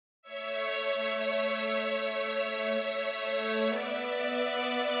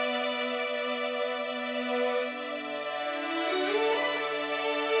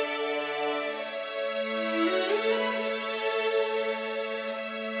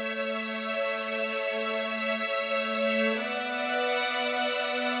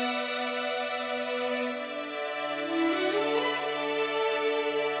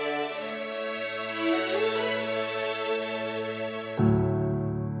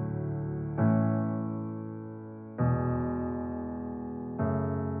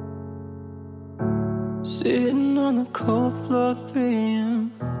Sitting on the cold floor, 3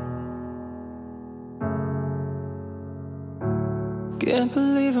 a.m. Can't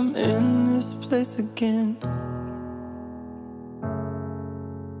believe I'm in this place again.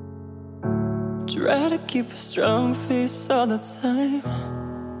 Try to keep a strong face all the time,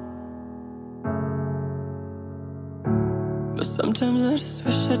 but sometimes I just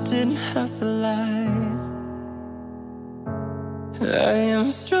wish I didn't have to lie. I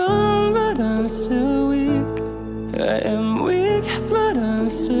am strong, but I'm still weak. I am weak, but I'm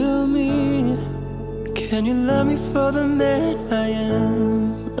still me. Can you love me for the man I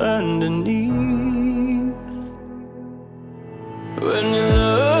am underneath? When you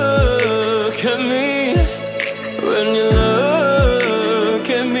look at me, when you look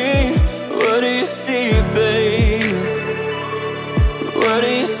at me, what do you see, babe? What do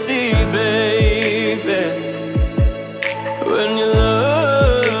you see, baby? When you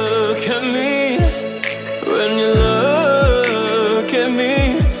look at me, when you look at me,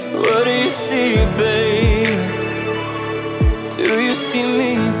 what do you see, babe? Do you see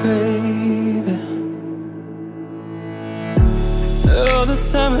me, baby? All the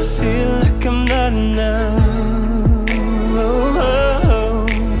time I feel like I'm not enough.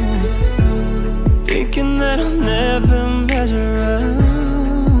 Thinking that I'll never measure up,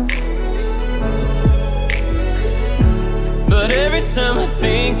 but every time I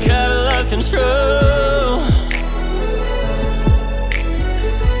think I've lost control,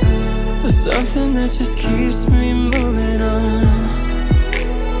 there's something that just keeps me moving on.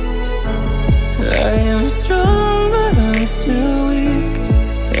 I am strong, but I'm still weak.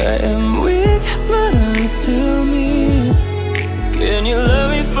 I am weak, but I'm still me. Can you love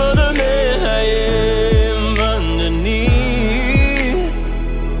me for the man I am underneath?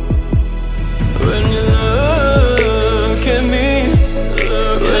 When you look at me,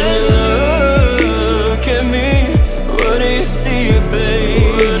 when you look at me, what do you see,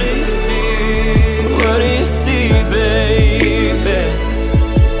 babe? What do you see? What do you see, baby?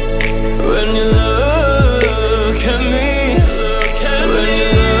 When you look at me, when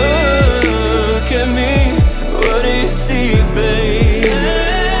you look at me, what do you see, babe?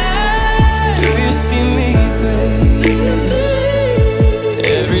 Do you see me, babe?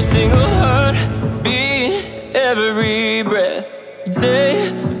 Every single heartbeat, every breath, day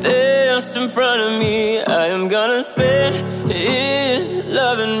that's in front of me, I am gonna spend it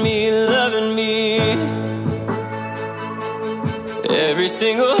loving me, loving me. Every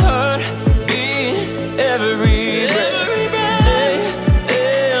single heartbeat, every breath, day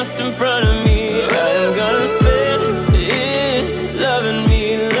that's in front of me, I am gonna spend it loving me,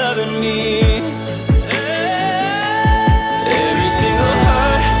 loving me. Every single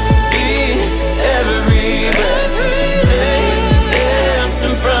heartbeat, every breath, day that's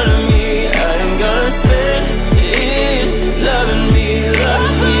in front of me, I am gonna spend it loving me,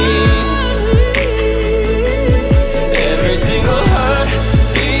 loving me. Every single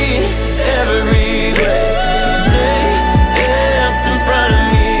heartbeat, every breath, day that's in front of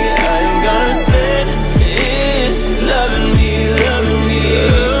me, I am gonna spend it loving me, loving me.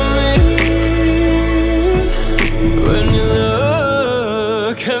 When you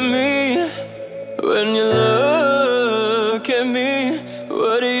look at me, when you look at me,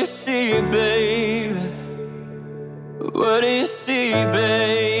 what do you see, babe? What do you see,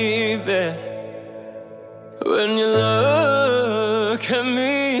 baby? When you look at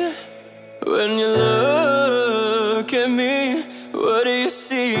me, when you look at me, what do you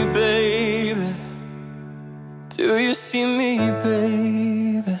see, baby? Do you see me, babe?